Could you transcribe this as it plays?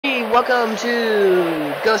welcome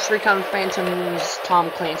to Ghost Recon Phantoms, Tom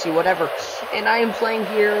Clancy, whatever. And I am playing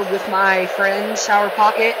here with my friend, Sour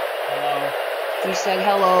Pocket. Hello. He said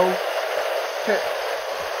hello.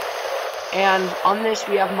 And on this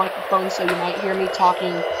we have microphones, so you might hear me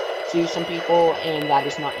talking to some people, and that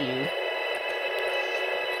is not you.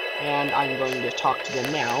 And I'm going to talk to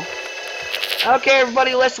them now. Okay,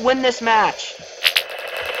 everybody, let's win this match.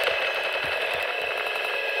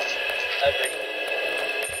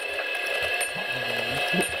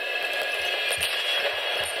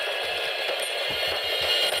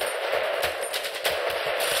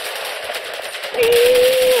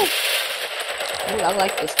 Ooh, I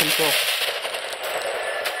like this control.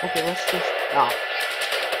 Okay, let's just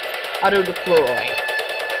auto deploy.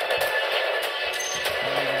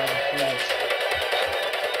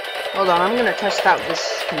 Hold on, I'm gonna test out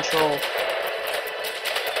this control.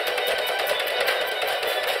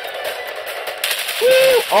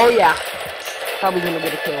 Woo! Oh yeah, probably gonna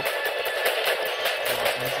get a kill.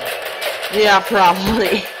 Yeah,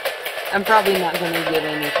 probably. I'm probably not gonna get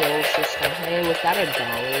any kills this time. Hey, was that $1?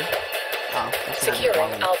 Oh, that's not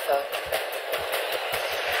Securing Alpha.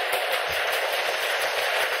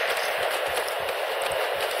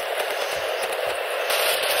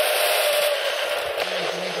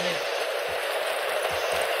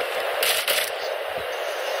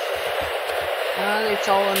 It's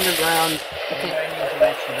all underground. I can't.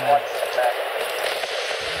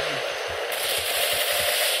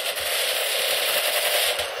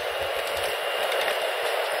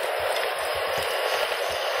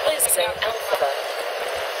 Alpha.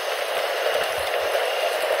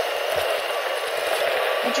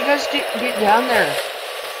 How'd you guys get down there?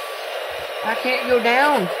 I can't go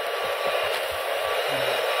down.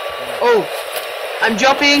 Oh, I'm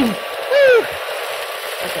jumping. Woo!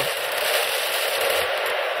 Okay.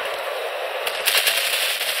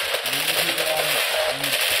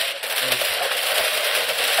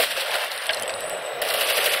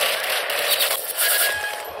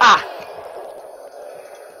 Ah!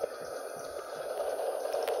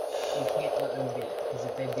 You can't let them get it, because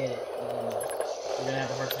if they get it, then you're gonna have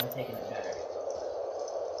a hard time taking it back.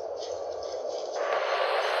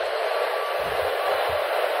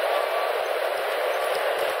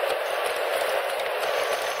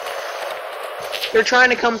 They're trying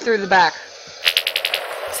to come through the back.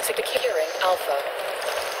 Securing Alpha.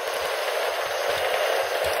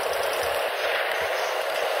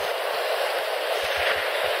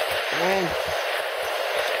 Man.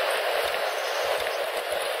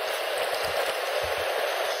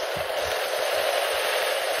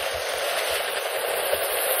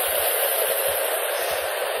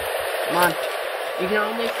 Come on. You can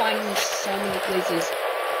only find me so many places.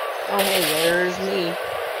 Oh, hey, there's me.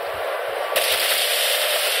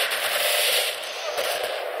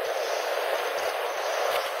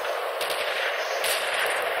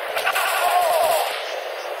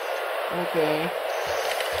 Okay.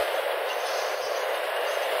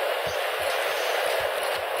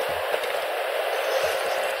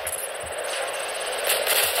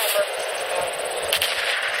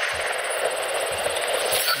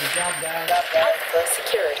 Good job, guys. Alpha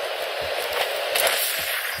secured.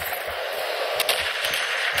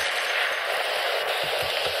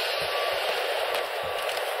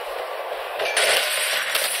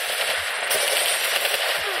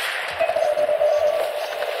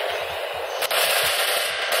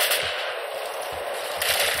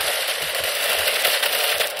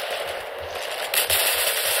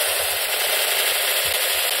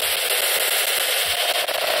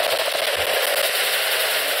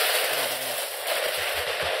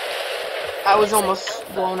 I was almost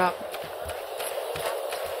blown up.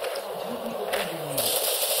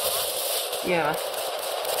 Yeah.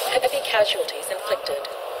 Heavy casualties inflicted.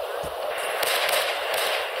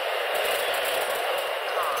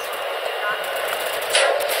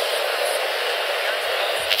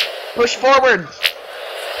 Push forward.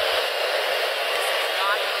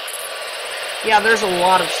 Yeah, there's a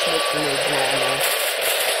lot of smoke grenades now.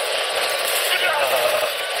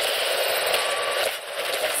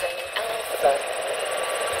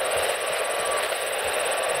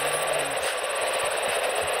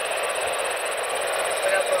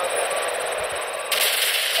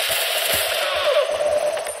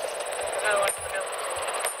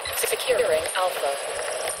 Securing Alpha.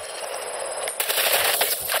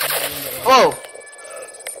 Whoa!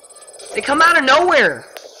 They come out of nowhere!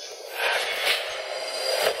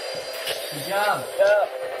 Good job.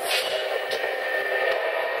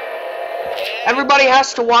 Everybody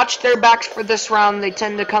has to watch their backs for this round. They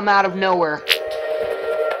tend to come out of nowhere.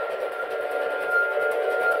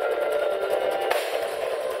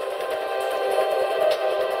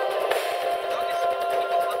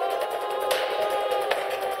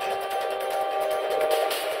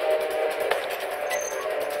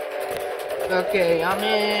 Okay, I'm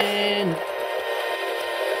in.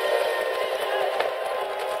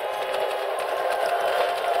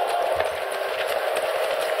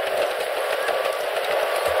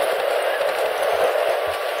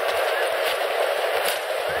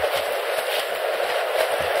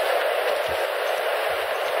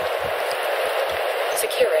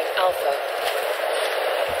 Securing Alpha.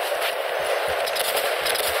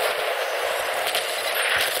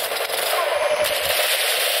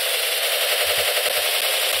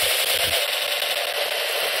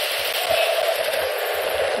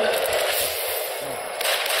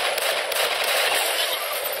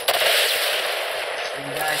 You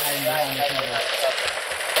guys hiding behind the cover.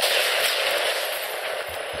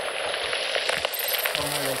 Come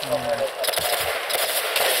on, come on.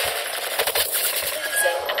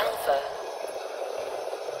 Losing Alpha.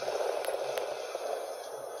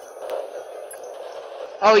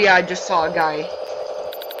 Oh yeah, I just saw a guy. You're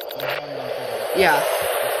hiding on cover. Yeah.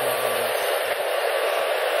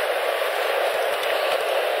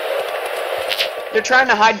 They're trying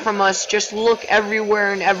to hide from us. Just look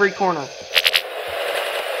everywhere in every corner.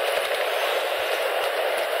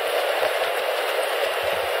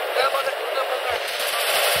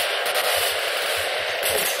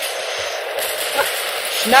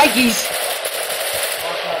 Nikes.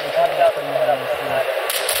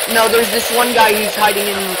 No, there's this one guy who's hiding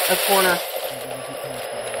in a corner.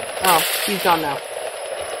 Oh, he's gone now.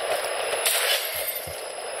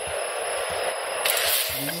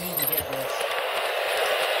 We need to get this.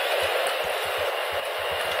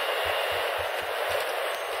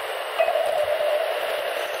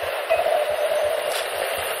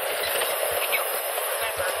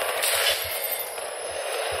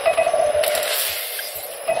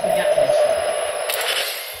 We got this.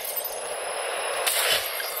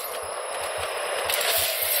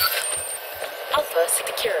 Alpha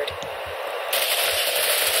secured.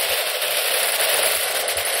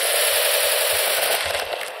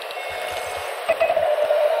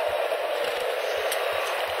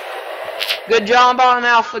 Good job on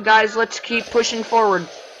Alpha, guys. Let's keep pushing forward.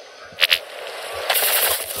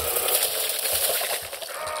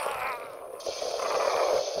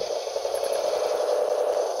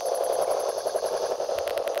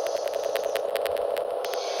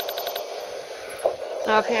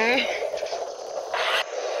 Okay.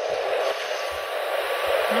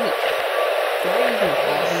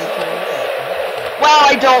 Well,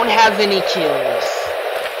 I don't have any kills.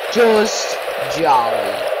 Just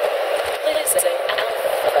jolly. Losing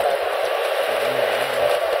Alpha.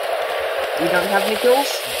 You don't have any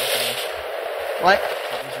kills? What?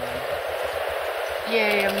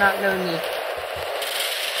 Yay, I'm not lonely.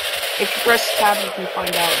 If you press tab, you can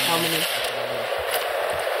find out how many.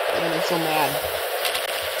 And I'm so mad.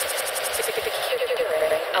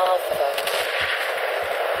 Securing Alpha.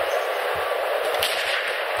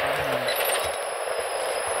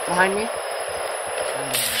 Behind me?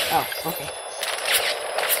 Oh, okay.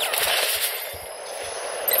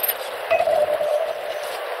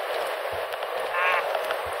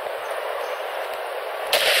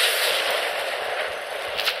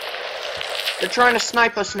 They're trying to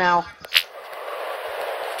snipe us now.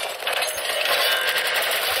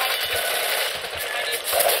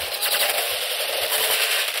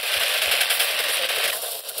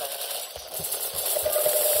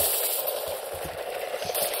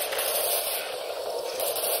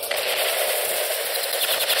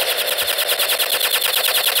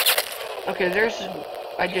 Okay,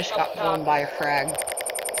 I just got blown by a frag.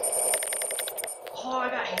 Oh, I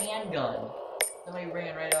got handgun. Somebody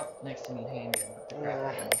ran right up next to me, handgun.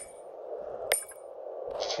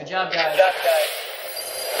 Good job, guys.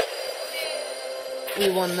 We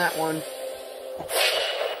won that one.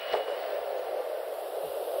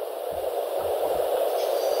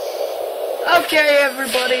 Okay,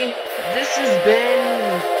 everybody. This has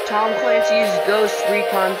been Tom Clancy's Ghost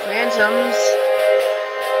Recon Phantoms.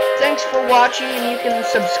 Thanks for watching, and you can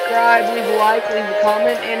subscribe, leave a like, leave a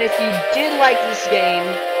comment, and if you did like this game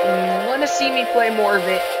and want to see me play more of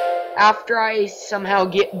it after I somehow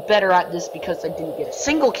get better at this, because I didn't get a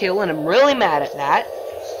single kill and I'm really mad at that,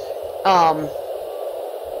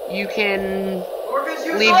 you can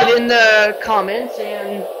leave it in the comments,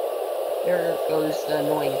 and there goes the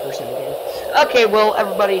annoying person again. Okay, well,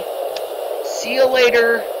 everybody, see you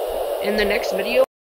later in the next video.